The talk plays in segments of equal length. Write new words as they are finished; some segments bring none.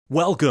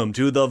Welcome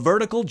to the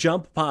Vertical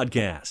Jump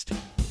Podcast.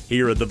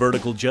 Here at the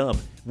Vertical Jump,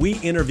 we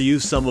interview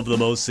some of the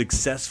most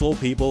successful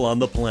people on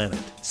the planet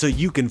so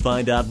you can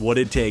find out what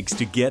it takes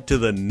to get to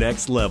the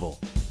next level.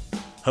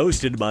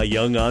 Hosted by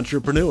young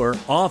entrepreneur,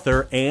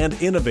 author, and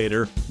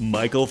innovator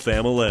Michael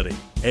Familetti.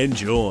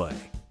 Enjoy.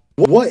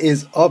 What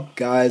is up,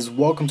 guys?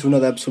 Welcome to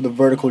another episode of the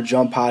Vertical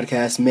Jump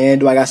Podcast. Man,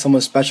 do I got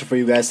someone special for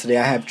you guys today.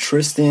 I have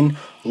Tristen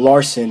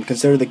Larsen,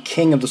 considered the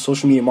king of the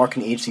social media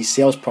marketing agency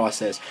sales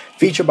process,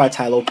 featured by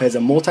Ty Lopez,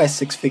 a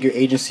multi-six-figure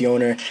agency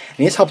owner, and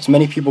he's helped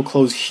many people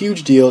close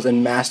huge deals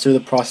and master the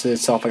process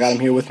itself. I got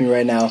him here with me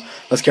right now.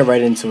 Let's get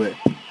right into it.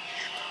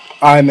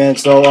 All right, man.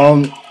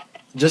 So,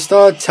 just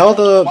tell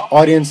the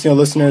audience,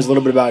 listeners, a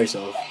little bit about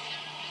yourself.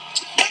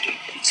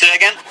 Say that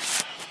again?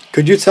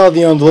 Could you tell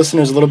the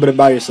listeners a little bit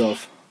about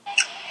yourself?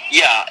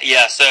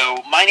 Yeah. So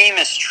my name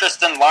is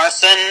Tristen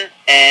Larsen,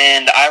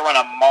 and I run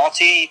a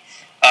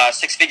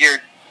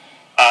six-figure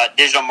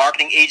digital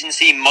marketing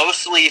agency,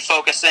 mostly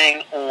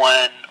focusing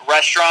on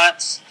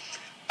restaurants.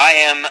 I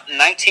am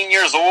 19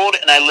 years old,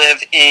 and I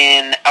live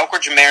in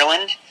Elkridge,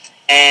 Maryland.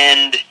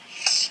 And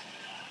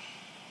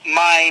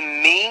my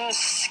main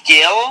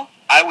skill,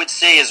 I would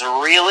say, is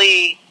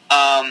really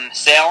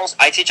sales.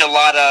 I teach a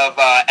lot of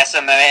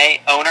SMMA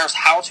owners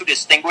how to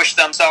distinguish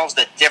themselves,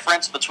 the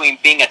difference between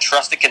being a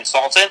trusted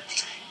consultant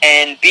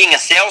and being a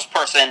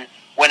salesperson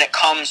when it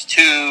comes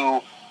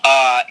to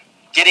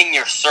getting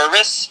your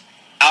service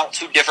out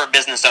to different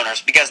business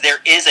owners, because there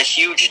is a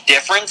huge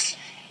difference,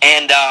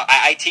 and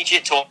I teach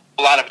it to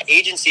a lot of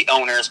agency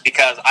owners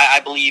because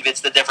I believe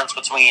it's the difference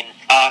between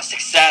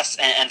success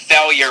and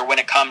failure when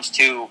it comes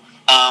to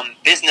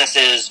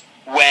businesses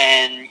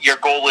when your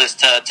goal is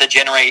to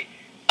generate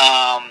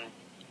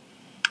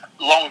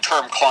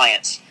long-term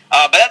clients.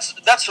 But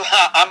that's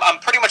I'm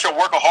pretty much a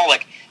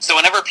workaholic. So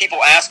whenever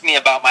people ask me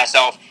about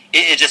myself,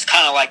 it just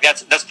kind of like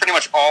that's pretty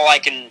much all I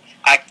can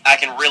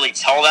really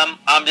tell them.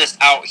 I'm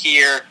just out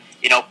here,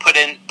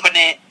 putting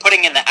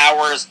in the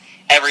hours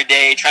every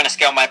day, trying to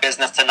scale my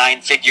business to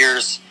 9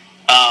 figures,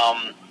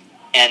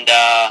 and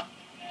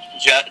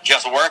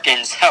just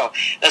working. So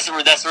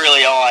that's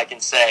really all I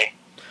can say.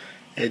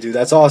 Hey, dude,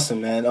 that's awesome,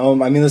 man.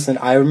 Listen,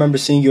 I remember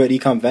seeing you at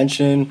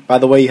eConvention. By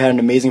the way, you had an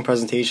amazing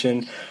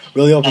presentation.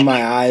 Really opened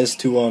my eyes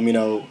to,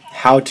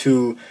 how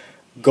to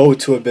go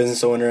to a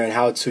business owner and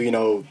how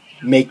to,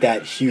 make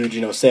that huge,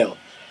 sale.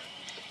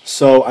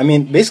 So,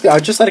 basically, I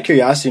just out of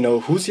curiosity,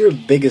 who's your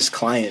biggest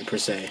client, per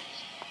se?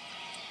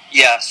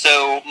 Yeah,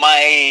 so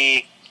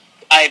I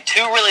have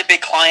 2 really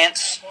big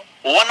clients.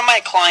 One of my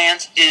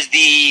clients is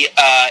the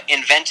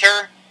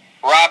inventor,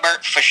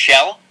 Robert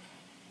Fischel.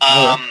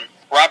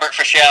 Robert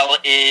Fischel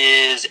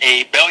is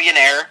a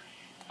billionaire,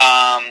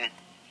 and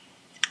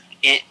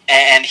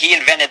he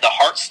invented the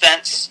heart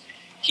stents.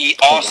 He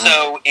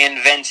also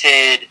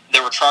invented the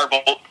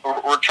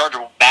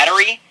rechargeable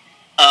battery,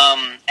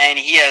 and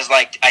he has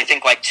I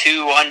think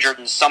 200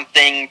 and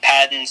something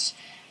patents.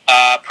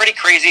 Pretty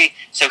crazy.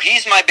 So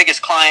he's my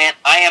biggest client.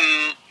 I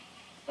am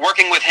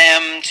working with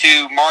him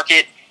to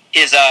market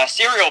his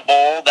cereal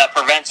bowl that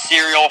prevents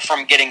cereal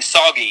from getting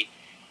soggy.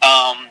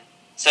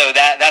 So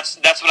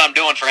that's what I'm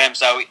doing for him.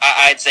 So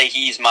I'd say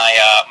he's my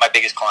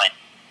biggest client.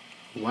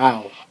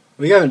 Wow,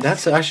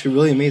 that's actually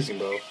really amazing,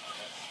 bro.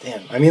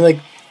 Damn,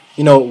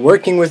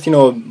 working with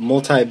a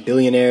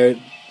multi-billionaire,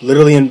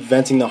 literally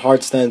inventing the heart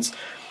stents.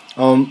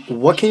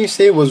 What can you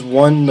say was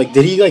one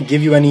did he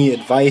give you any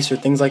advice or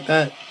things like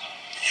that?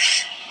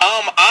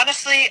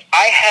 Honestly,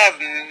 I have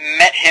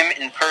met him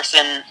in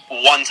person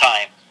one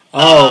time.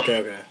 Oh,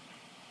 okay.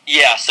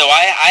 Yeah, so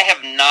I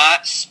have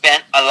not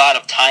spent a lot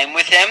of time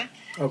with him.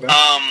 Okay.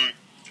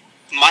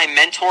 My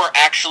mentor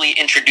actually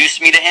introduced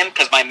me to him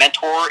because my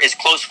mentor is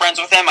close friends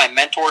with him. My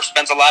mentor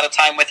spends a lot of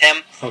time with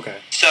him. Okay.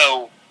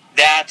 So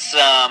that's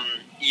I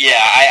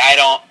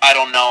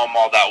don't know him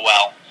all that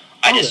well.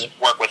 I just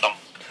work with him.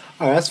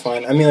 Oh, that's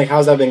fine.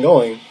 How's that been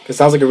going? Because it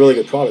sounds like a really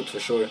good product for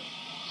sure.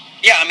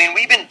 Yeah,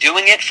 we've been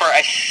doing it for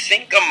I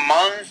think a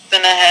month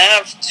and a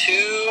half,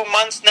 2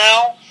 months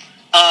now.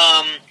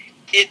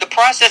 The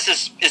process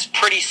is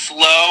pretty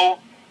slow.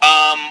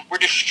 We're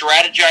just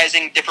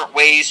strategizing different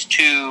ways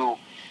to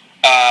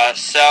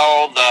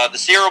sell the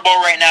cereal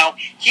bowl right now.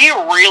 He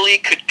really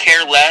could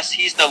care less.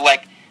 He's the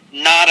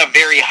not a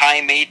very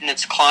high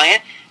maintenance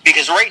client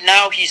because right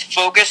now he's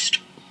focused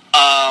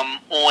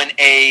on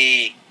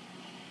a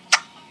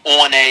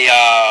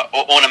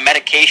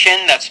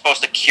medication that's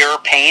supposed to cure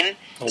pain.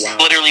 Oh, wow.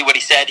 That's literally what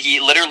he said. He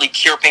literally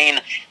cure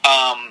pain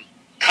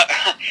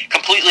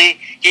completely.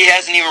 He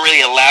hasn't even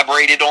really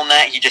elaborated on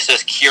that. He just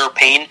says cure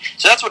pain.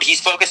 So that's what he's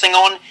focusing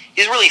on.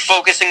 He's really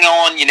focusing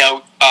on,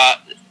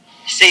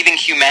 saving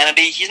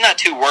humanity. He's not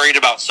too worried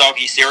about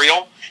soggy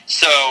cereal.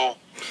 So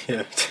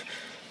yeah.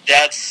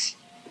 But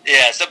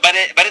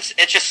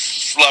it's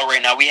just slow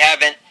right now. We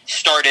haven't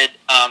started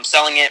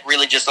selling it.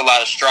 Really, just a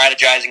lot of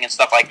strategizing and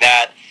stuff like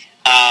that.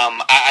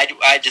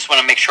 I just want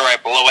to make sure I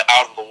blow it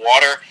out of the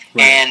water.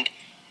 Right. And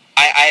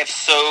I have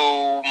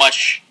so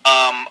much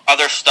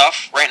other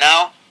stuff right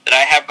now that I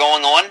have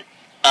going on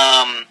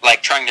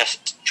like trying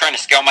to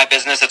scale my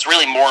business. It's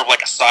really more of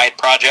like a side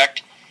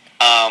project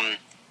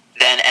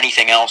than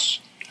anything else.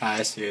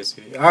 I see.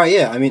 All right,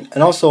 yeah. I mean,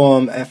 and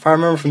also, if I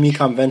remember from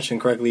eConvention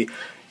correctly,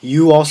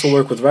 you also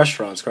work with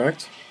restaurants,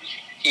 correct?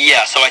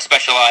 Yeah, so I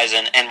specialize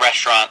in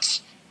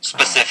restaurants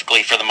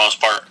specifically for the most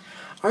part.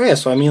 Oh yeah,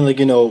 so I mean, like,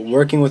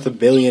 working with a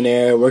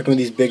billionaire, working with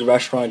these big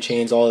restaurant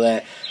chains, all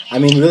that. I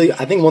mean, really,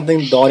 I think one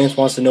thing the audience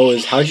wants to know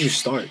is, how did you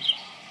start?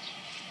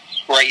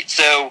 Right.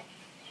 So,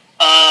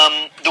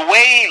 the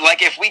way,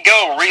 like, if we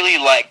go really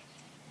like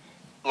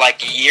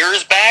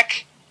years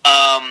back,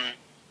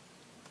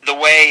 the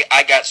way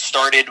I got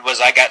started was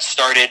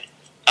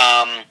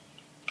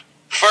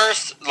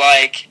first,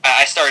 like,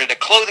 I started a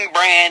clothing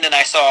brand, and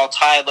I saw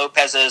Ty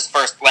Lopez's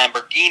first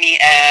Lamborghini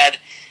ad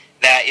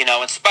that,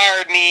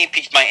 inspired me,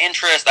 piqued my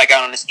interest. I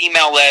got on his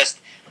email list.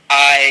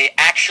 I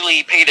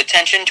actually paid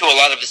attention to a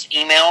lot of his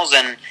emails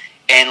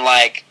and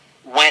like,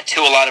 went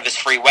to a lot of his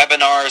free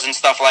webinars and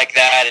stuff like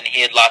that, and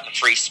he had lots of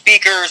free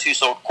speakers who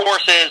sold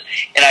courses,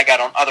 and I got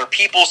on other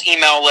people's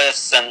email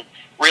lists and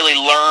really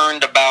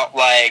learned about,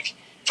 like,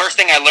 first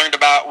thing I learned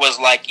about was,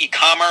 like,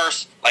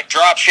 e-commerce, like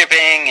drop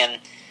shipping, and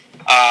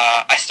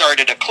I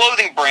started a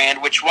clothing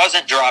brand, which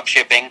wasn't drop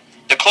shipping.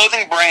 The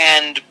clothing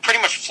brand pretty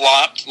much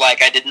flopped.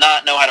 Like, I did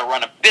not know how to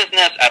run a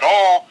business at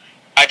all.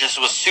 I just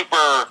was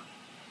super,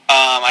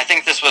 I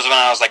think this was when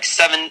I was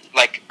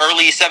like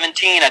early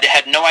 17. I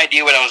had no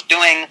idea what I was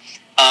doing.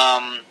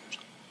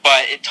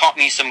 But it taught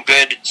me some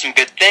good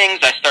things.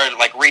 I started,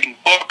 like, reading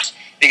books,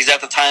 because at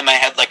the time I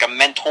had, like, a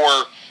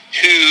mentor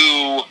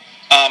who,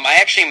 I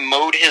actually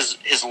mowed his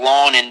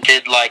lawn and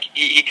did, like,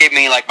 he gave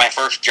me, like, my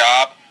first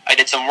job. I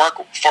did some work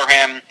for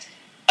him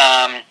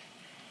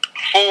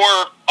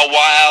for a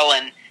while,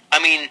 and I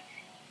mean,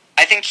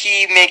 I think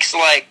he makes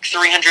like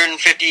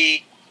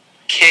 $350K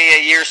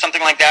a year,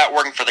 something like that,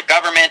 working for the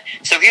government.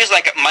 So he was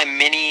like my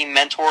mini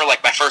mentor,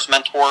 like my first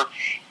mentor.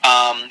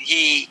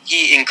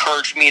 He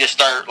encouraged me to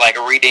start, like,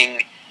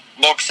 reading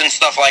books and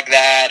stuff like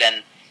that,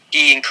 and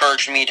he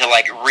encouraged me to,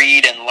 like,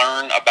 read and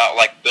learn about,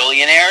 like,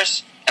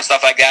 billionaires and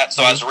stuff like that.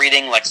 So I was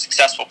reading, like,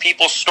 successful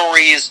people's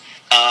stories.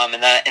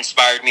 And that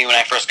inspired me when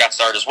I first got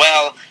started as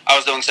well. I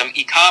was doing some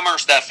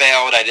e-commerce that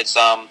failed. I did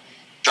some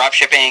drop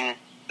shipping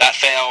that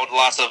failed.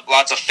 Lots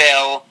of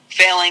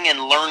failing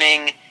and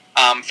learning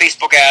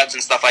Facebook ads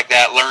and stuff like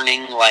that.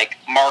 Learning, like,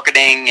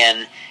 marketing,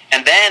 and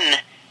then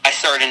I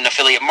started an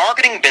affiliate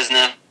marketing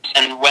business.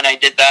 And when I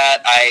did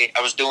that, I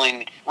was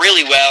doing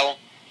really well.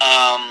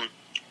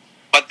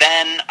 But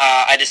then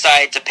I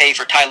decided to pay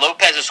for Ty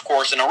Lopez's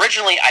course, and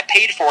originally I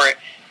paid for it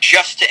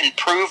just to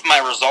improve my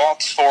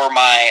results for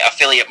my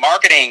affiliate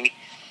marketing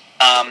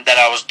that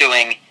I was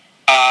doing.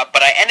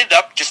 But I ended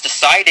up just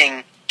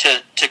deciding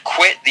to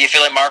quit the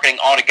affiliate marketing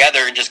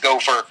altogether and just go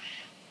for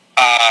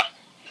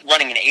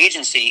running an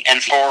agency.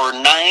 And for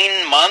 9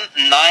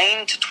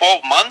 to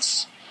 12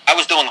 months, I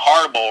was doing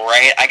horrible,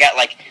 right? I got,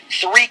 like,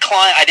 3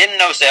 clients. I didn't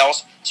know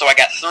sales, so I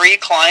got 3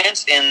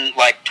 clients in,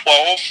 like,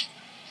 12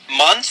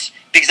 months,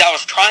 because I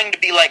was trying to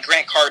be like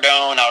Grant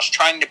Cardone. I was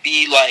trying to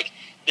be like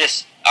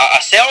this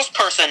a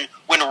salesperson,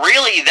 when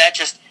really that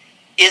just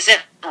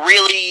isn't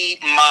really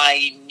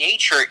my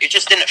nature. It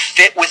just didn't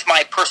fit with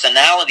my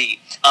personality.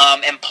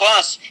 And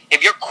plus,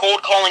 if you're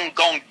cold calling,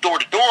 going door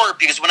to door,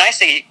 because when I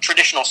say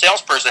traditional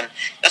salesperson,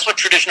 that's what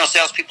traditional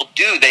salespeople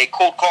do. They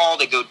cold call,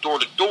 they go door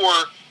to door,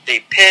 they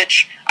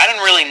pitch. I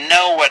didn't really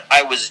know what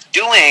I was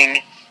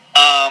doing.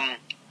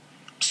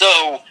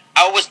 So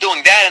I was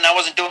doing that, and I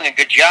wasn't doing a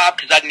good job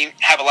because I didn't even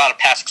have a lot of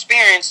past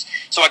experience.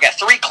 So I got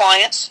 3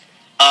 clients.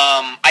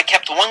 I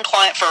kept 1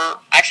 client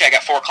I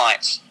got 4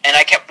 clients. And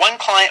I kept 1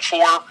 client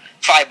for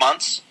 5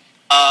 months,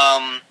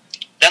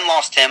 then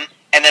lost him.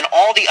 And then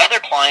all the other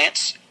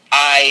clients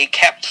I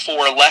kept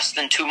for less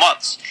than 2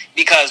 months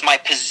because my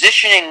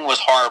positioning was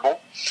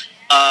horrible.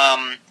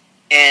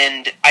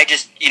 And I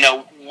just,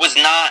 was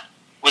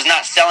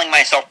not selling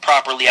myself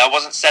properly. I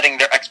wasn't setting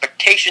their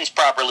expectations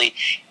properly.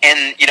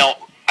 And,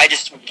 I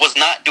just was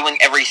not doing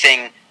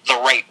everything the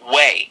right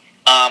way.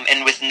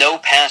 And with no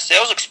past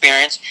sales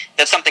experience,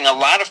 that's something a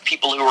lot of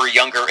people who are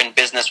younger in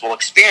business will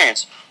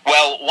experience.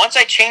 Well, once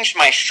I changed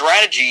my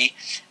strategy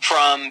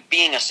from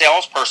being a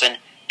salesperson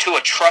to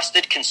a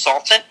trusted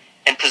consultant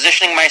and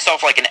positioning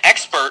myself like an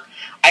expert,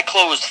 I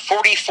closed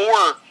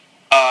 44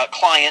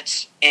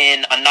 clients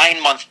in a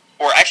 9-month,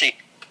 or actually,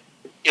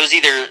 it was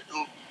either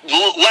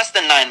less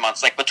than 9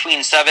 months, like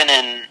between 7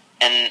 and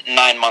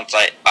 9 months,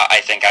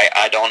 I think.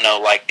 I don't know,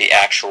 like, the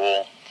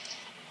actual...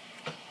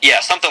 Yeah,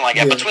 something like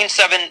that. Yeah.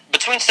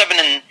 Between 7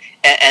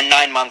 and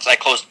 9 months, I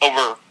closed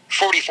over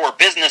 44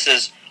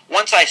 businesses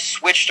once I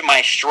switched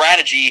my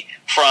strategy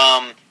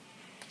from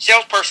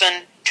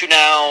salesperson to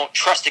now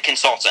trusted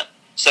consultant.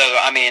 So,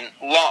 I mean,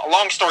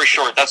 long story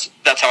short, that's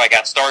how I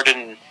got started,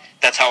 and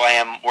that's how I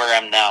am where I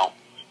am now.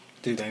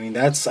 Dude,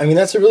 that's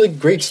a really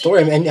great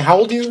story. And how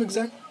old are you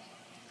exactly?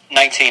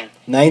 19.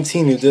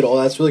 19, you did all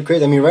that's really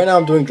great. I mean, right now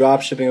I'm doing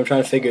drop shipping. I'm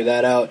trying to figure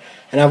that out.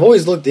 And I've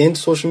always looked into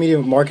social media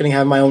marketing,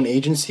 have my own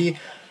agency.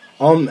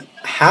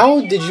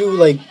 How did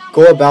you,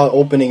 go about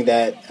opening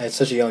that at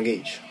such a young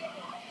age?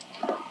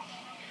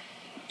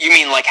 You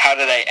mean, like, how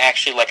did I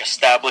actually, like,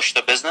 establish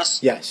the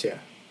business? Yes, yeah.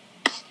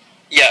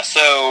 Yeah,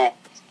 so,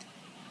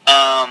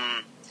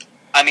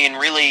 I mean,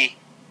 really,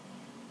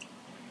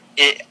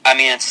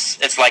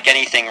 it's like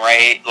anything,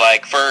 right?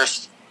 Like,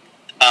 first,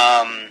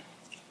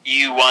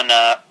 you want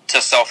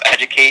to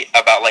self-educate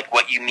about, like,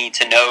 what you need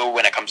to know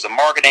when it comes to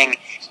marketing,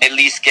 at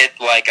least get,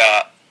 like,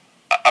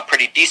 a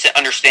pretty decent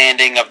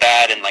understanding of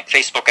that and, like,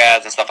 Facebook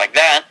ads and stuff like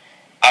that.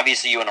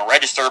 Obviously, you want to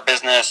register a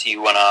business,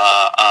 you want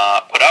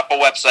to put up a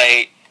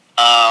website,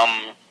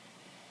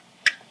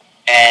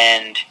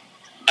 and,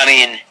 I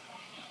mean,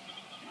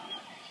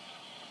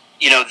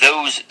 you know,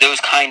 those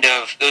kind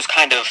of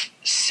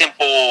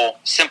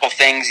simple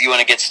things you want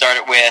to get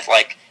started with,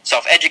 like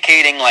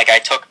self-educating. Like, I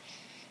took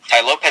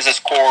Ty Lopez's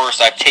course.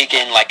 I've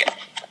taken, like,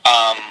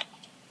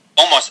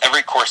 almost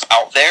every course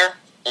out there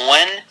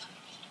on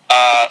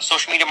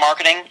social media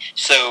marketing.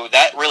 So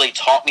that really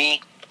taught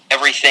me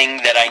everything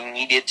that I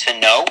needed to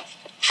know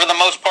for the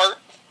most part.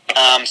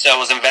 So I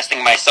was investing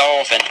in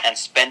myself and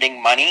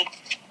spending money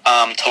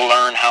to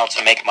learn how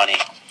to make money.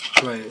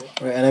 Right.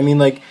 And I mean,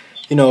 like,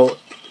 you know,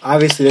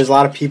 obviously there's a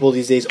lot of people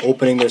these days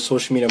opening their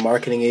social media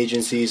marketing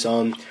agencies.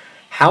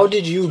 How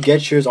did you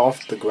get yours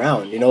off the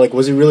ground? You know, like,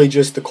 was it really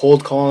just the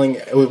cold calling?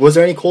 Was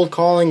there any cold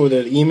calling? Were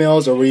there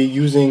emails, or were you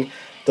using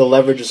the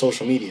leverage of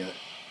social media?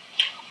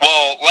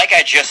 Well, like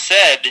I just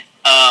said,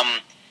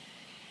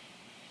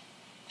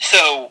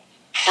 so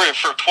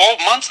for 12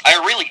 months, I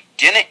really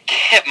didn't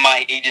get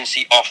my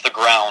agency off the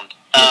ground.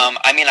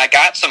 I mean, I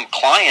got some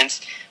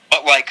clients,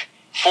 but, like,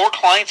 4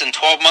 clients in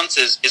 12 months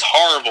is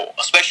horrible,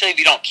 especially if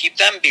you don't keep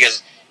them,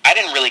 because I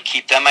didn't really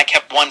keep them. I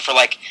kept one for,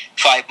 like,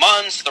 5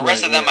 months. The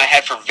rest of them I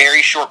had for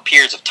very short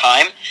periods of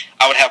time.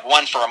 I would have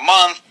one for a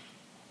month,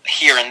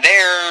 here and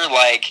there.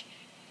 Like,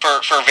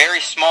 for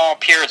very small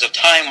periods of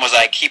time was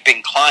I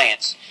keeping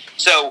clients.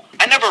 So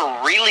I never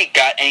really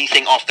got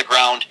anything off the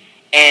ground.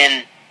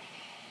 And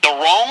the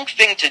wrong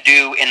thing to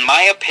do, in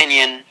my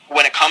opinion,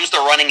 when it comes to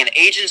running an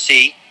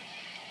agency,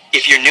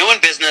 if you're new in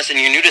business and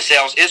you're new to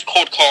sales, is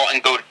cold call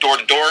and go door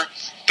to door.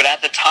 But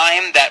at the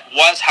time, that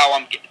was how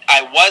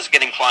I was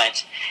getting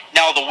clients.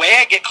 Now, the way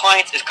I get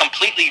clients is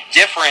completely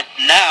different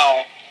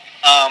now.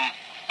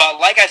 But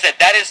like I said,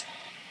 that is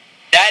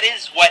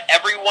what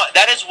everyone,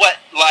 that is what,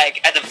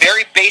 like, at the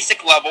very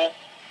basic level,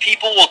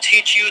 people will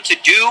teach you to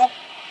do,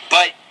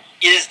 but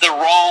is the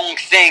wrong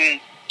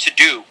thing to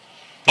do.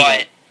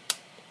 But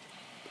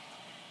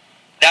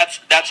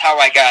that's how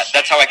I got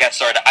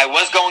started. I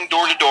was going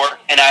door to door,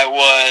 and I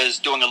was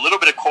doing a little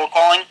bit of cold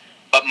calling,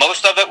 but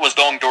most of it was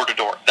going door to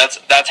door.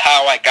 That's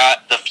how I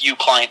got the few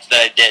clients that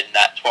I did in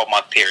that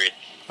 12-month period.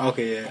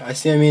 Okay, yeah, I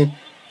see. I mean,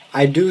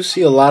 I do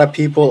see a lot of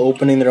people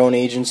opening their own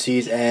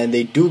agencies, and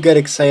they do get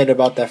excited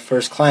about that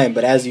first client.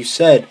 But as you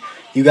said,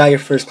 you got your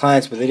first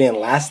clients, but they didn't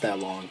last that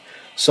long.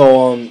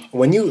 So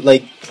when you,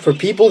 like, for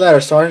people that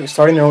are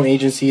starting their own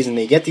agencies and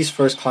they get these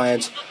first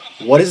clients,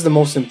 what is the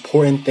most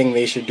important thing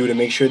they should do to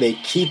make sure they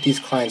keep these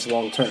clients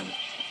long term?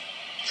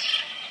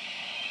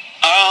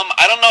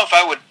 I don't know if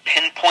I would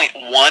pinpoint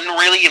one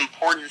really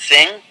important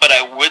thing, but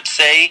I would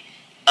say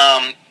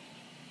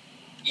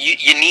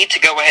you need to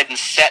go ahead and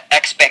set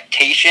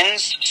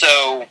expectations.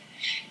 So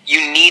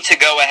you need to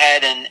go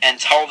ahead and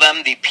tell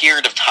them the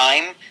period of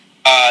time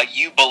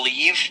you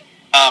believe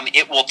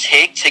it will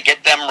take to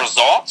get them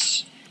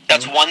results.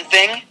 That's one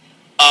thing.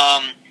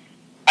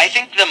 I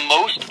think the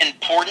most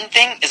important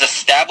thing is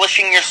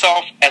establishing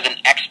yourself as an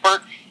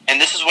expert,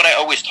 and this is what I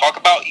always talk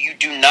about. You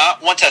do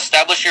not want to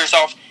establish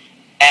yourself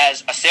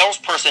as a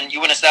salesperson. You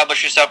want to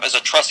establish yourself as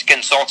a trusted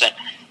consultant.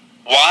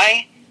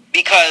 Why?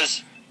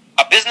 Because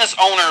a business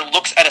owner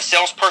looks at a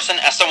salesperson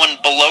as someone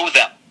below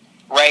them,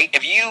 right?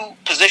 If you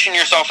position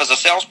yourself as a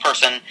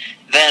salesperson,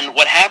 then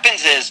what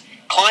happens is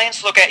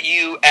clients look at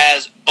you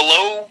as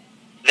below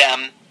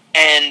them,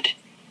 and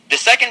the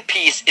second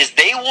piece is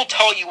they will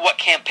tell you what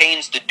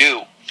campaigns to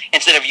do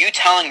instead of you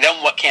telling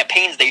them what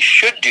campaigns they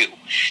should do.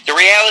 The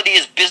reality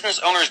is business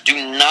owners do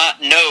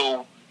not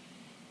know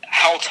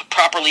how to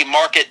properly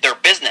market their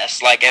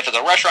business. Like, if it's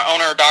a restaurant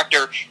owner or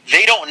doctor,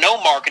 they don't know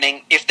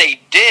marketing. If they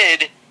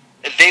did,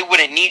 they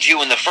wouldn't need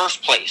you in the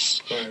first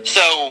place. Right.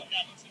 So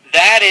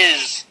that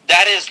is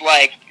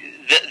like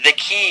the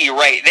key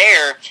right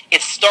there.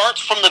 It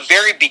starts from the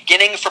very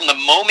beginning, from the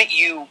moment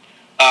you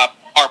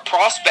are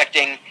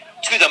prospecting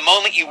to the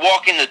moment you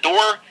walk in the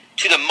door,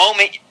 to the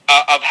moment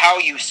of how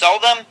you sell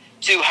them,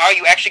 to how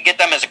you actually get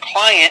them as a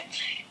client.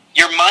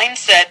 Your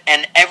mindset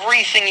and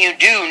everything you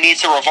do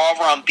needs to revolve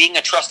around being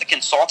a trusted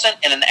consultant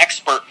and an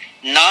expert,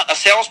 not a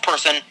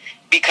salesperson,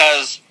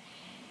 because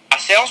a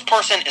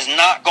salesperson is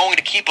not going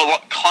to keep a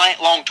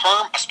client long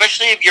term,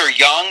 especially if you're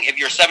young, if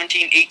you're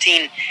 17,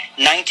 18,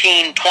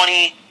 19,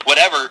 20,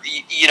 whatever.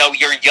 You know,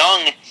 you're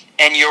young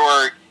and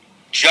you're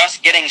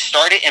just getting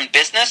started in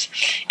business.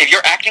 If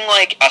you're acting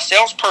like a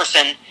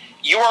salesperson,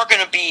 you are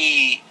going to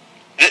be,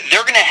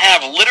 they're going to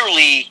have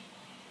literally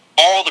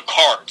all the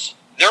cards.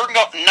 They're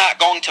not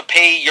going to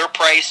pay your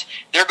price.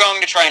 They're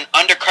going to try and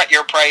undercut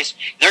your price.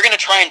 They're going to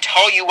try and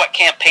tell you what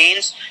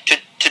campaigns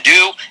to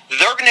do.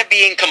 They're going to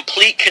be in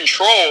complete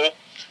control,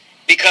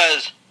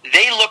 because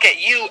they look at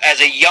you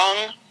as a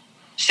young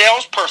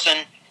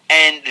salesperson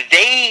and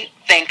they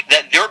think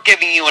that they're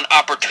giving you an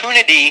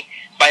opportunity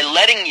by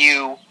letting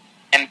you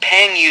and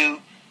paying you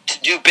to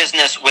do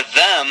business with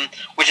them,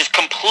 which is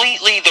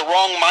completely the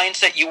wrong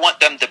mindset you want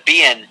them to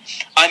be in.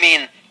 I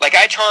mean, I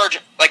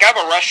have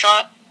a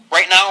restaurant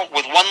right now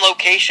with one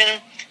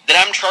location that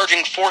I'm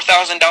charging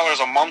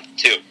 $4,000 a month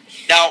to.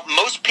 Now,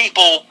 most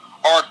people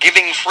are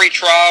giving free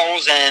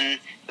trials and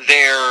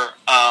they're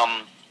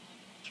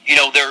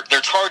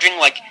charging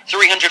like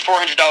 $300,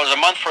 $400 a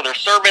month for their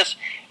service,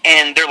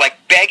 and they're like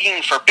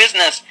begging for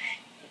business.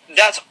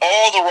 That's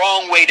all the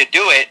wrong way to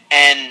do it,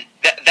 and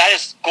that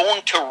is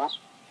going to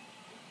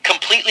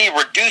completely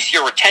reduce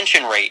your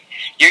retention rate.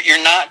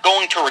 You're not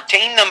going to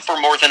retain them for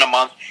more than a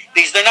month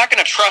because they're not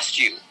going to trust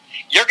you.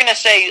 You're going to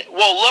say,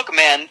 well, look,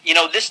 man,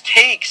 this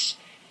takes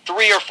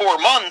 3 or 4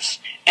 months,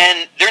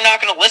 and they're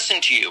not going to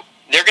listen to you.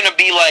 They're going to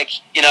be like,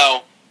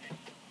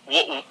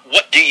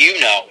 what do you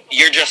know?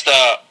 You're just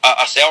a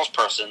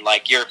salesperson.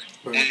 Like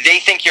they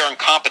think you're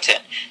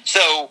incompetent.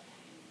 So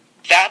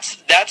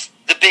that's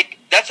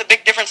a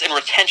big difference in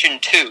retention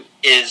too.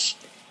 Is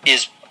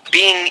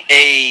being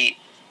a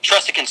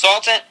trusted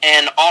consultant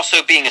and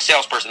also being a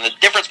salesperson. The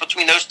difference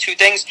between those two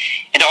things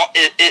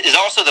is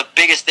also the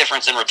biggest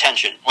difference in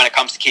retention when it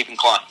comes to keeping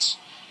clients.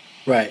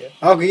 Right.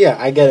 Okay. Yeah,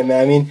 I get it,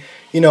 man. I mean,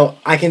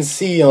 I can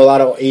see a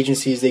lot of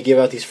agencies, they give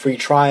out these free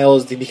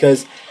trials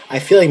because I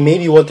feel like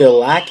maybe what they're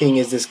lacking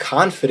is this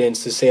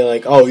confidence to say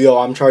like, oh,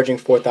 I'm charging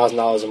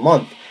 $4,000 a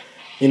month.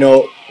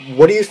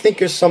 What do you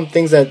think are some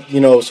things that,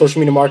 social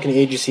media marketing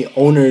agency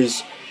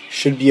owners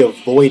should be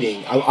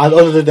avoiding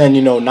other than,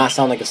 not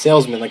sound like a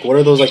salesman? Like, what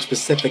are those like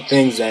specific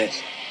things that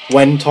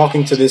when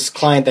talking to this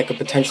client that could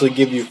potentially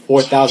give you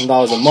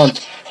 $4,000 a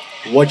month,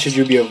 what should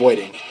you be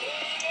avoiding?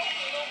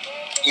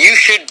 You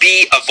should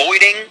be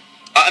avoiding,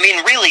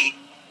 really,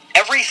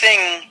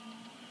 everything.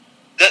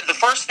 The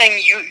first thing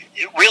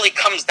it really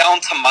comes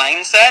down to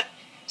mindset.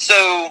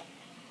 So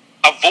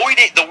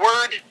the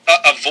word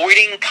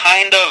avoiding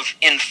kind of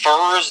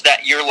infers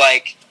that you're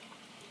like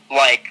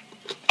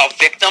a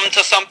victim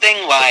to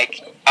something,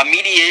 like a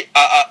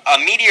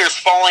meteor's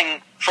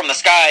falling from the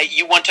sky.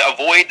 You want to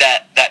avoid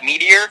that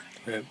meteor,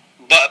 right.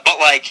 but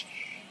like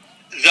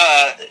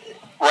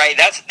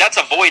that's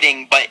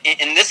avoiding. But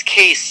in this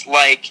case,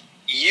 like,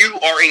 you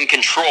are in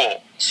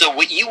control. So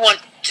what you want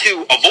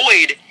to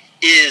avoid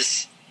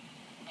is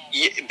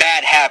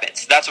bad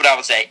habits. That's what I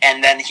would say.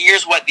 And then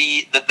here's what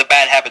the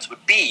bad habits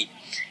would be.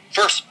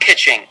 First,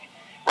 pitching,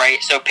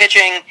 right? So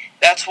pitching,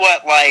 that's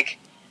what, like,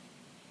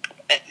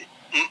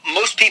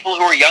 most people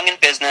who are young in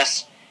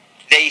business,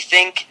 they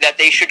think that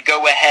they should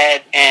go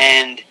ahead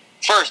and,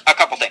 first, a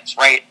couple things,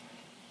 right?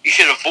 You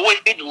should avoid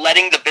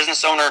letting the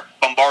business owner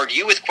bombard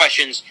you with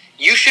questions.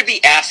 You should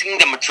be asking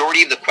the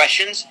majority of the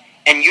questions,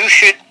 and you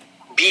should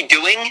be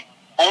doing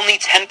only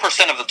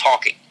 10% of the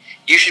talking.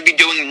 You should be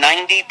doing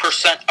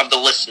 90% of the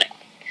listening.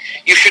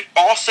 You should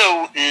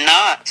also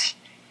not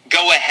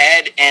go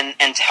ahead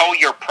and tell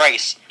your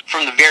price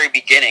from the very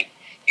beginning.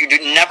 You do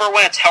never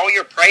want to tell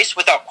your price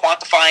without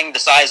quantifying the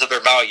size of their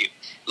value.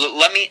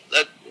 Let me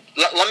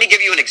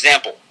give you an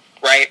example,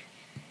 right?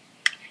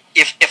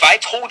 If I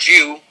told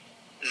you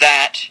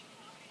that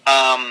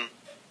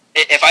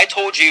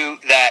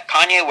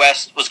Kanye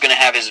West was going to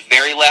have his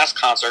very last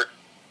concert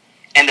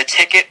and the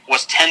ticket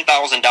was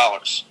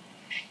 $10,000,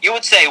 you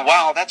would say,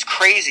 wow, that's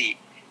crazy.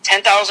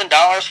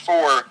 $10,000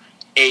 for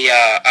a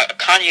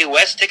Kanye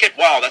West ticket?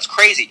 Wow, that's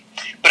crazy.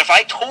 But if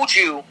I told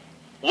you,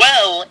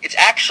 well, it's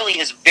actually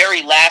his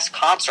very last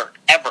concert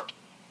ever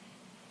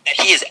that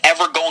he is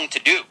ever going to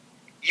do,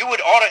 you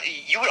would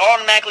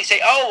automatically say,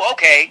 oh,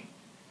 okay,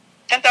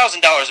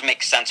 $10,000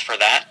 makes sense for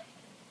that.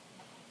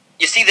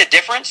 You see the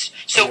difference?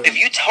 So if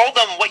you tell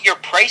them what your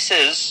price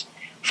is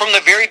from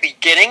the very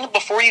beginning,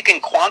 before you can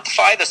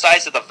quantify the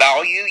size of the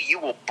value you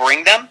will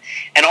bring them,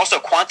 and also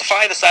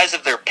quantify the size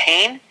of their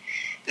pain,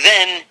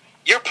 then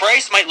your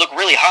price might look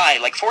really high.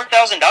 Like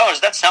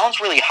 $4,000, that sounds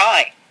really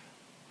high.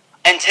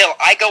 Until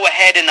I go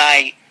ahead and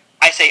I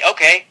say,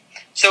 okay,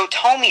 so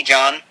tell me,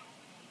 John,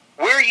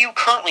 where are you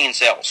currently in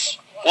sales?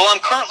 Well,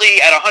 I'm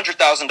currently at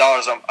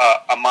 $100,000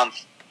 a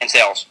month in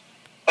sales.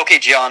 Okay,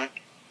 John,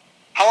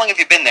 how long have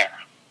you been there?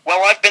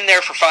 Well, I've been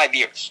there for 5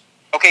 years.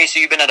 Okay, so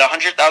you've been at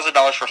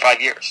 $100,000 for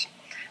 5 years.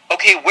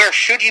 Okay, where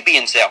should you be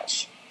in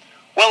sales?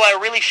 Well, I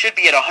really should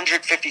be at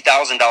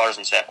 $150,000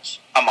 in sales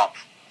a month.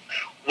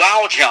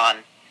 Wow,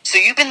 John, so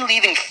you've been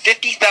leaving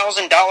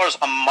 $50,000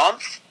 a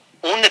month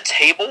on the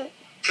table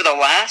for the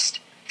last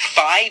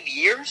 5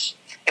 years?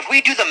 If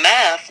we do the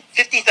math,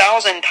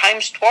 50,000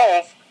 times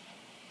 12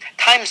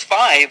 times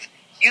 5,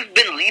 you've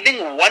been leaving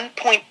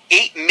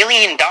 $1.8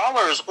 million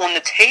on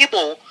the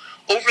table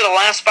over the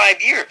last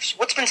 5 years.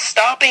 What's been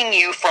stopping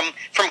you from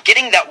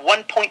getting that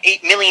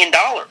 $1.8 million?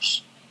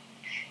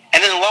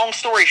 And then, long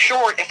story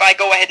short, if I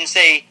go ahead and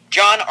say,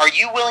 John, are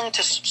you willing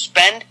to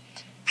spend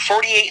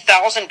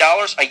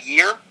 $48,000 a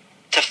year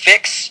to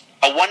fix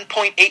a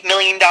 $1.8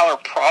 million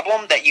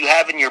problem that you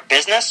have in your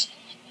business?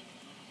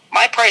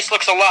 My price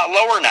looks a lot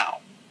lower now.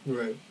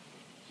 Right.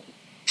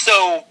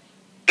 So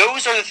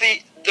those are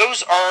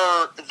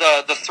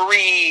the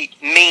three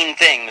main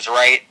things,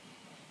 right?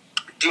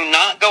 Do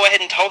not go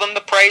ahead and tell them the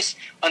price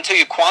until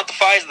you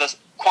quantify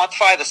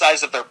the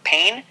size of their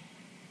pain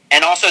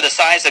and also the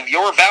size of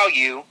your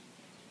value.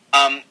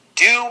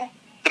 Do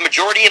the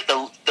majority of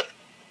the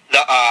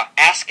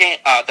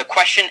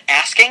question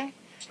asking,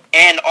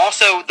 and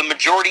also the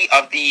majority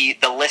of the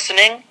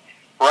listening,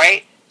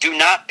 right? Do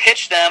not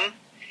pitch them,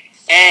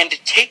 and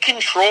take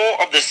control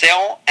of the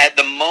sale at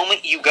the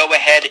moment you go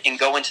ahead and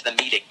go into the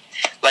meeting.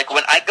 Like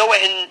when I go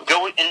ahead and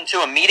go into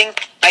a meeting,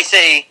 I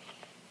say,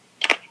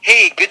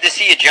 "Hey, good to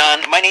see you,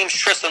 John. My name's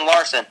Tristen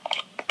Larsen.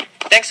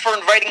 Thanks for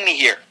inviting me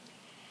here.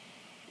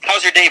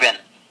 How's your day been?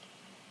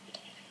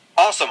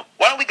 Awesome.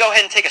 Why don't we go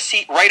ahead and take a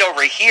seat right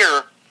over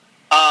here,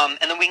 and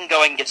then we can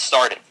go ahead and get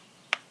started."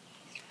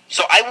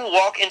 So I will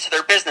walk into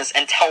their business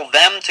and tell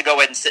them to go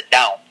ahead and sit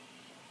down.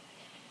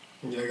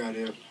 Yeah, I got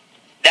it.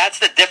 That's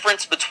the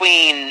difference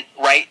between,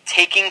 right,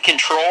 taking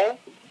control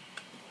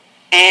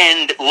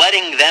and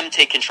letting them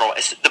take control.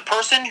 It's the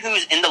person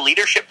who's in the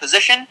leadership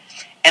position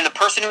and the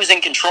person who's in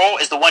control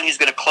is the one who's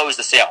going to close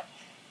the sale.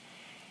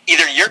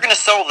 Either you're going to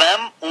sell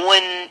them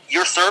on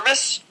your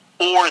service,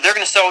 or they're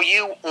going to sell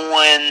you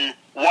on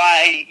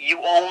why you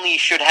only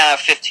should have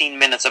 15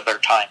 minutes of their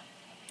time.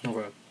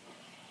 Okay.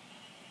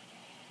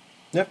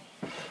 Yep.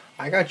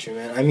 I got you,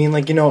 man. I mean,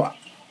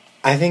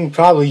 I think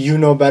probably you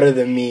know better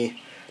than me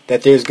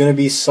that there's going to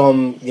be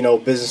some,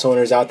 business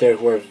owners out there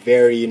who are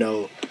very,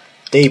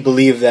 they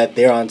believe that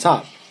they're on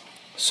top.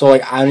 So,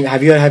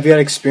 have you had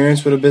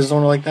experience with a business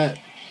owner like that?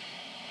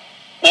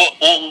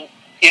 Well,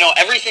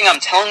 everything I'm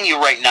telling you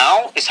right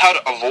now is how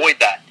to avoid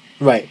that.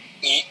 Right.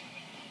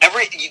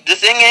 The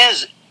thing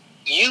is,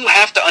 you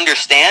have to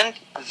understand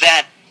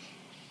that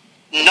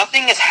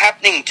nothing is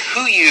happening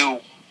to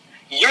you.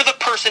 You're the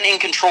person in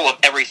control of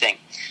everything.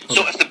 Okay.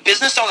 So if the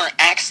business owner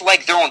acts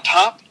like they're on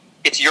top,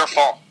 it's your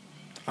fault.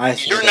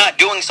 You're not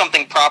doing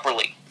something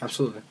properly.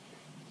 Absolutely.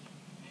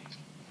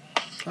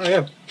 Oh,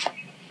 yeah.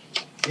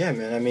 Yeah,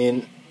 man. I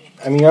mean,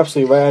 you're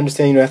absolutely right. I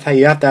understand, you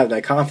have to have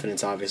that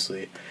confidence,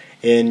 obviously,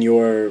 in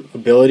your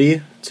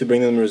ability to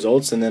bring them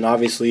results, and then,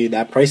 obviously,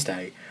 that price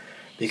tag.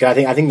 Because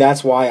I think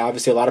that's why,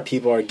 obviously, a lot of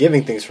people are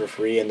giving things for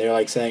free, and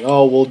they're, saying,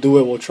 oh, we'll do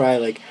it, we'll try,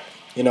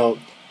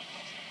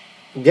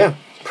 yeah,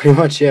 pretty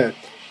much, yeah.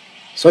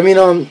 So,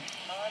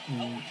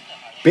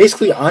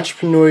 basically,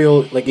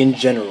 entrepreneurial, in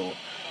general,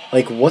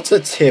 what's a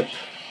tip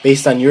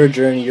based on your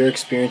journey, your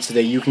experiences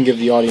that you can give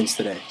the audience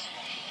today?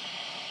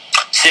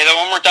 Say that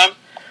one more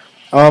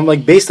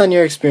time. Based on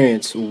your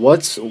experience,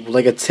 what's,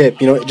 a tip,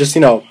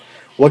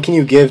 what can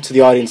you give to the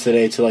audience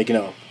today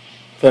to,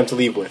 for them to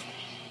leave with?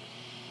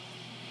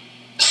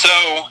 So,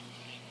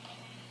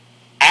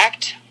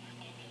 act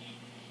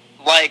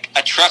like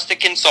a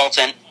trusted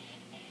consultant,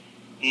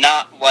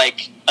 not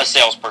like a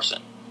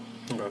salesperson.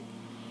 Okay.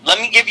 Let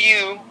me give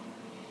you,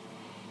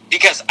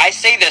 because I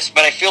say this,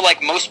 but I feel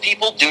like most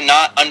people do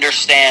not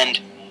understand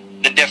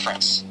the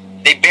difference.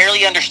 They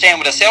barely understand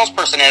what a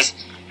salesperson is,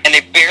 and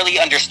they barely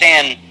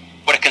understand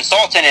what a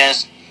consultant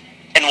is,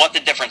 and what the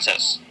difference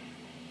is.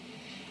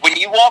 When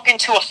you walk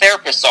into a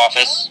therapist's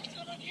office,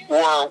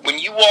 or when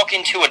you walk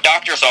into a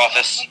doctor's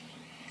office,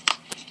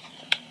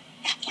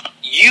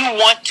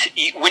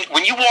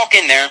 when you walk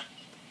in there,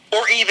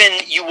 or even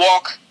you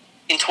walk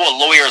into a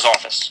lawyer's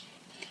office,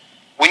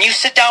 when you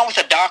sit down with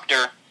a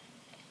doctor,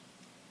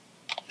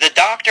 the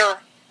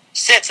doctor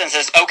sits and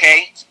says,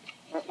 "Okay,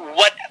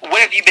 what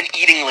have you been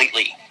eating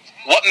lately?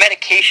 What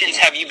medications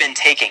have you been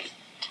taking?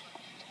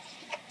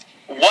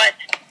 What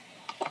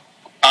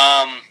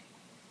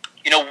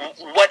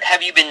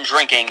have you been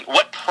drinking?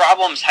 What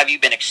problems have you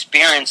been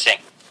experiencing?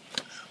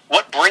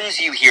 What brings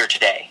you here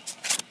today?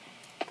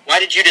 Why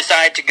did you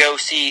decide to go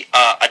see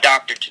a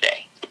doctor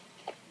today?"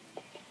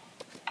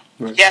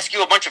 Right. He asks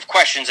you a bunch of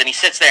questions, and he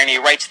sits there and he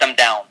writes them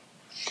down.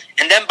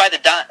 And then by the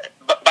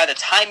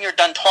time you're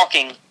done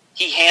talking,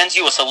 he hands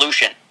you a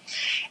solution.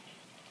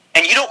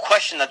 And you don't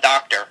question the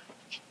doctor.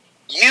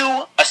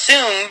 You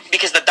assume,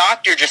 because the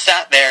doctor just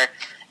sat there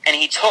and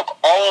he took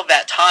all of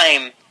that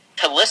time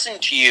to listen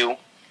to you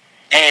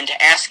and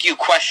to ask you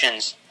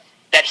questions,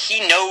 that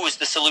he knows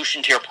the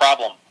solution to your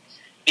problem.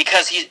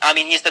 Because he's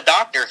the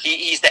doctor.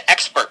 He's the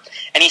expert.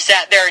 And he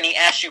sat there and he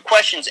asked you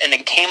questions and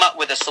then came up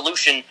with a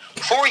solution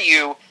for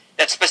you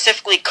that's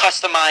specifically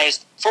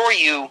customized for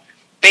you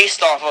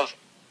based off of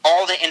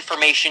all the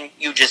information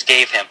you just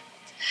gave him.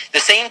 The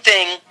same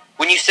thing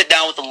when you sit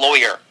down with a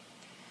lawyer.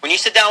 When you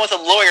sit down with a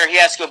lawyer, he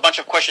asks you a bunch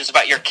of questions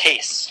about your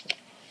case.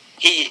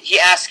 He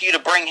asks you to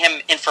bring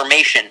him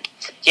information.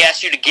 He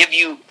asks you to give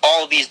you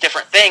all of these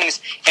different things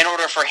in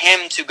order for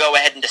him to go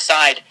ahead and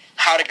decide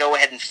how to go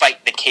ahead and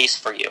fight the case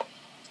for you.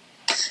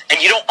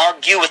 And you don't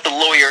argue with the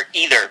lawyer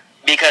either,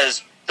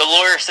 because the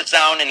lawyer sits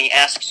down and he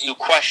asks you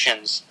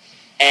questions,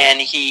 and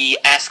he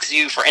asks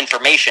you for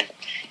information,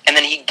 and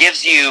then he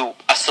gives you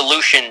a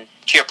solution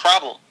to your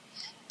problem.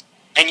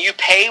 And you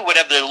pay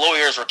whatever the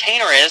lawyer's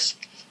retainer is,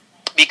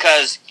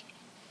 because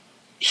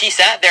he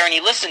sat there and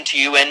he listened to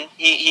you, and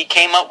he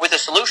came up with a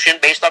solution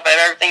based off of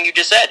everything you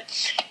just said.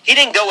 He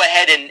didn't go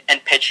ahead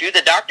and pitch you.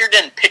 The doctor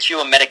didn't pitch you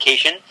a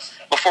medication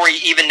before you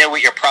even knew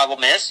what your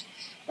problem is.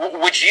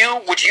 Would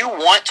you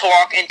want to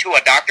walk into a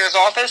doctor's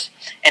office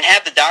and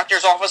have the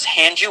doctor's office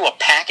hand you a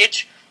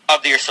package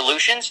of your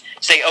solutions?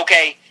 Say,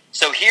 okay,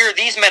 so here are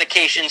these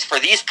medications for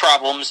these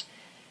problems,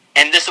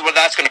 and this is what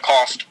that's going to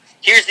cost.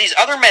 Here's these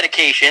other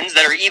medications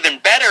that are even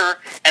better,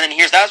 and then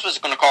that's what it's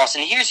going to cost.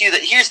 And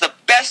here's the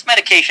best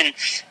medication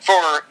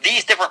for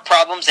these different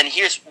problems, and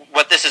here's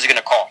what this is going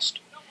to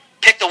cost.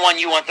 Pick the one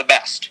you want the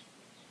best.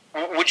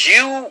 Would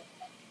you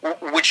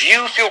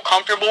feel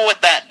comfortable with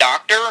that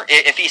doctor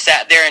if he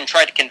sat there and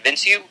tried to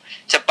convince you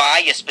to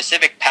buy a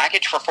specific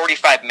package for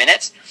 45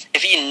 minutes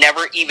if he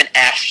never even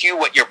asked you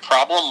what your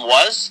problem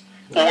was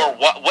or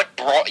what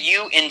brought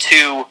you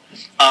into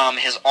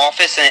his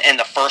office in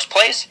the first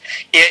place?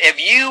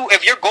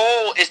 If your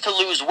goal is to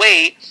lose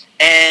weight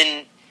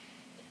and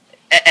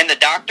the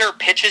doctor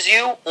pitches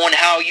you on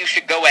how you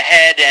should go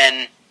ahead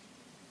and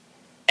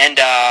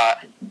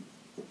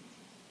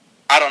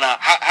I don't know,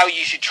 how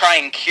you should try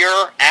and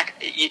cure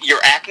your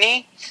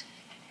acne,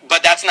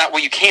 but that's not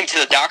what you came to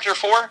the doctor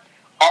for,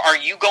 are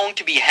you going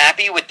to be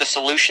happy with the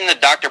solution the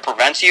doctor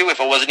prevents you if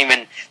it wasn't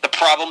even the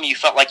problem you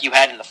felt like you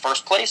had in the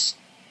first place?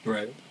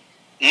 Right.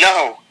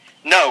 No.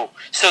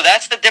 So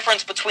that's the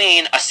difference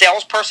between a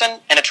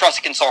salesperson and a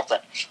trusted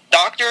consultant.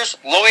 Doctors,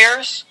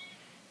 lawyers,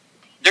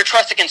 they're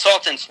trusted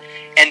consultants,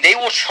 and they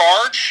will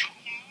charge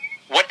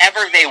whatever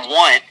they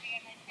want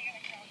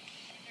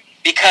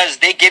because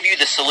they give you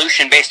the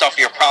solution based off of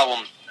your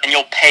problem, and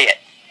you'll pay it.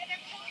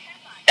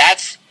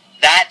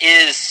 That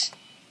is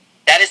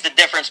the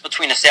difference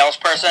between a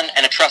salesperson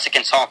and a trusted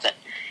consultant.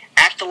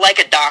 Act like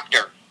a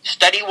doctor.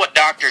 Study what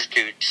doctors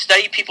do.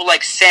 Study people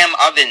like Sam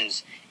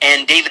Ovens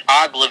and David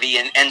Ogilvy,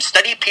 and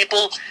study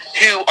people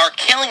who are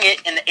killing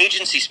it in the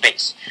agency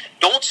space.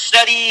 Don't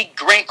study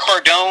Grant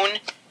Cardone,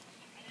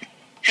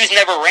 who's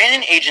never ran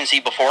an agency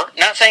before.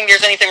 Not saying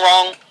there's anything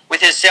wrong with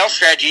his sales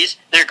strategies.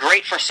 They're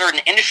great for certain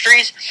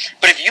industries.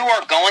 But if you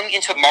are going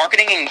into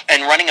marketing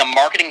and running a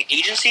marketing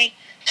agency,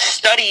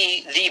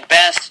 study the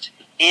best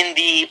in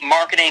the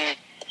marketing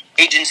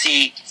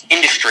agency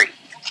industry,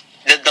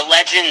 the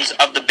legends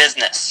of the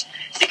business,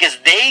 because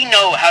they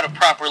know how to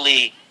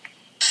properly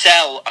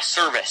sell a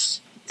service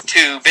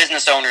to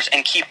business owners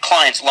and keep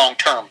clients long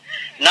term.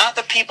 Not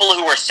the people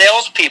who are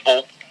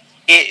salespeople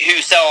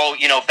who sell,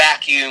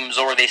 vacuums,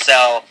 or they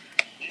sell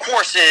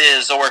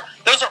courses, or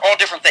those are all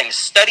different things.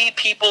 Study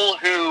people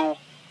who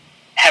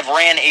have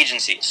ran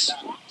agencies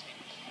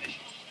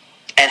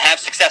and have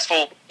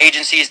successful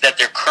agencies that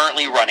they're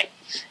currently running,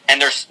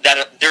 and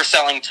they're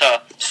selling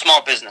to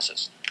small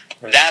businesses.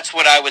 Right. That's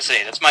what I would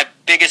say. That's my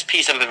biggest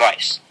piece of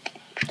advice.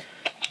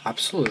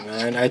 Absolutely,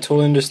 man. I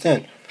totally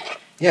understand.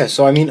 Yeah,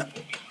 so I mean,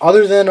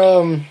 other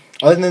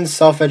than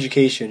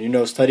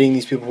self-education, studying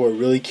these people who are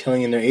really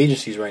killing in their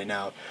agencies right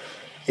now,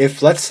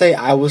 if, let's say,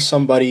 I was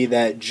somebody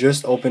that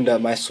just opened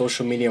up my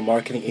social media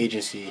marketing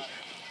agency,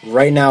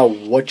 right now,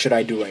 what should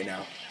I do right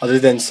now? Other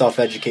than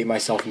self-educate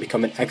myself and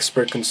become an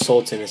expert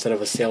consultant instead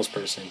of a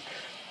salesperson,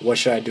 what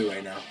should I do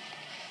right now?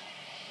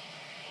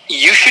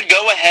 You should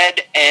go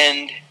ahead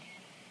and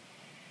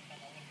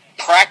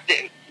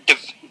practice,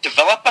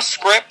 develop a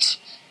script,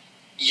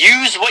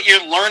 use what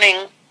you're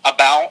learning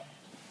about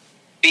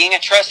being a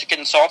trusted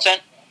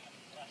consultant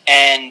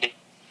and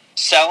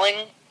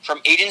selling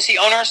from agency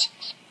owners,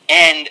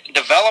 and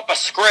develop a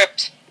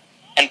script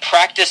and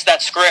practice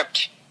that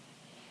script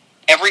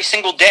every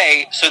single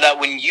day so that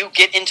when you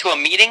get into a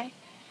meeting,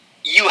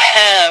 you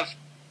have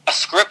a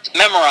script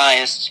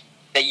memorized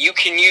that you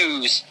can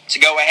use to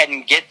go ahead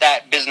and get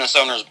that business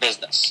owner's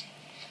business.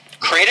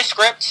 Create a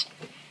script,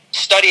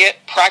 study it,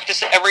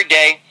 practice it every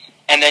day,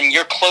 and then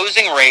your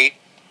closing rate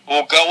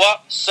will go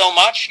up so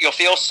much. You'll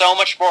feel so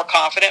much more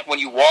confident when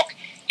you walk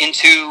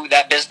into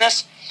that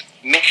business.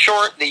 Make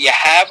sure that you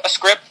have a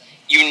script.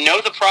 You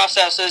know the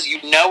processes.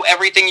 You know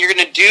everything you're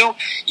going to do.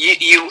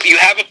 You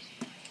have a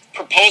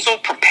proposal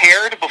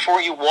prepared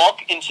before you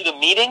walk into the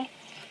meeting,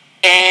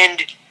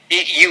 and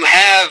you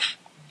have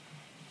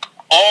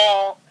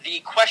all the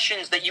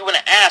questions that you want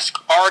to ask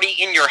already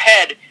in your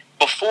head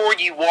before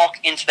you walk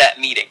into that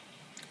meeting.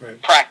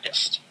 Right.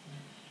 Practiced.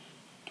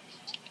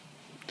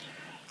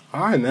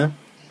 All right, man.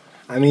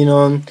 I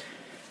mean,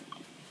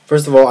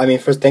 first of all,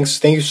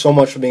 thank you so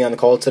much for being on the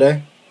call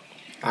today.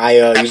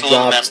 You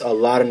dropped a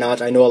lot of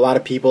knowledge. I know a lot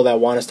of people that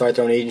want to start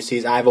their own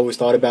agencies. I've always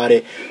thought about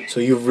it, so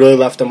you've really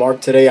left a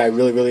mark today. I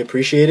really, really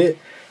appreciate it.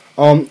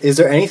 Is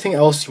there anything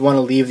else you want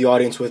to leave the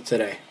audience with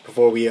today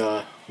before we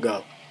go?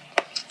 No,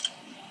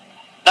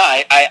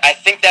 I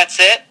think that's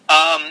it.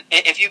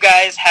 If you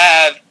guys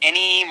have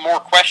any more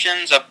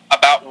questions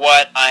about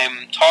what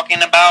I'm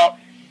talking about,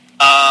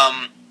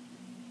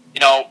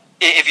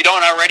 if you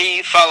don't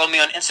already, follow me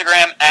on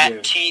Instagram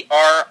at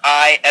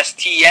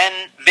TRISTN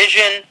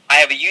Vision. I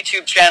have a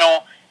YouTube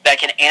channel that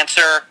can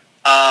answer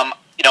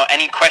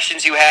any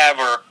questions you have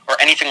or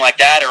anything like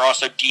that, or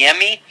also DM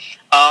me.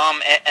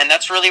 And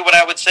that's really what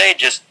I would say.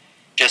 Just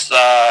Just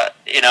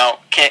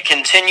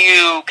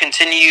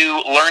continue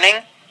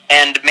learning,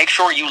 and make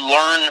sure you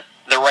learn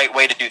the right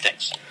way to do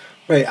things.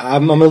 Right.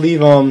 I'm gonna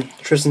leave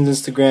Tristan's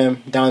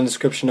Instagram down in the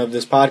description of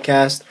this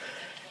podcast.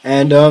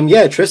 And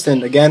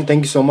Tristan, again,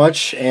 thank you so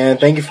much, and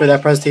thank you for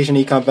that presentation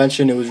at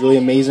eConvention. It was really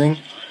amazing.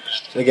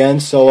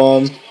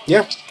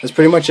 That's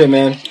pretty much it,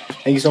 man.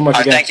 Thank you so much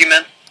again. Thank you,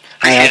 man.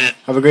 Appreciate it.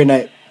 Have a great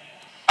night.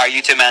 All right,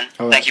 you too, man.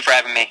 All right. Thank you for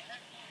having me.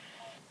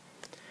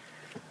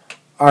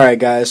 All right,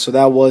 guys. So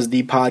that was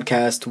the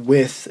podcast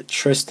with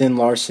Tristen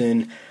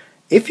Larsen.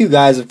 If you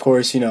guys, of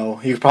course,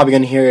 you're probably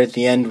going to hear it at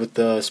the end with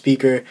the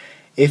speaker.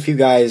 If you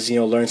guys,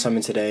 learned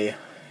something today,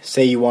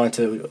 say you wanted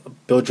to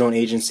build your own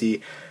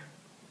agency,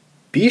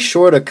 be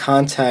sure to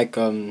contact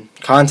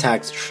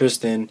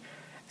Tristen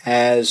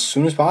as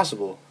soon as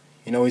possible.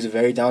 He's a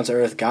very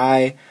down-to-earth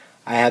guy.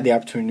 I had the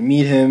opportunity to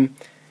meet him.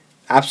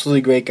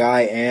 Absolutely great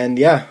guy. And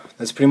yeah,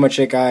 that's pretty much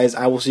it, guys.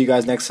 I will see you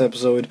guys next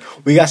episode.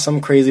 We got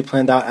something crazy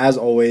planned out as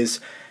always.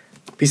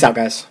 Peace out,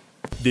 guys.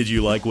 Did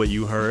you like what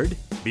you heard?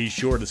 Be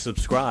sure to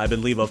subscribe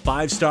and leave a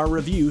 5-star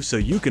review so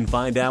you can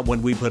find out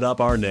when we put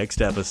up our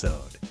next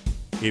episode.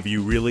 If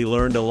you really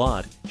learned a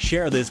lot,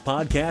 share this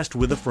podcast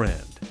with a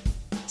friend.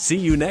 See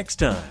you next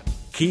time.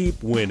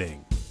 Keep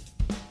winning.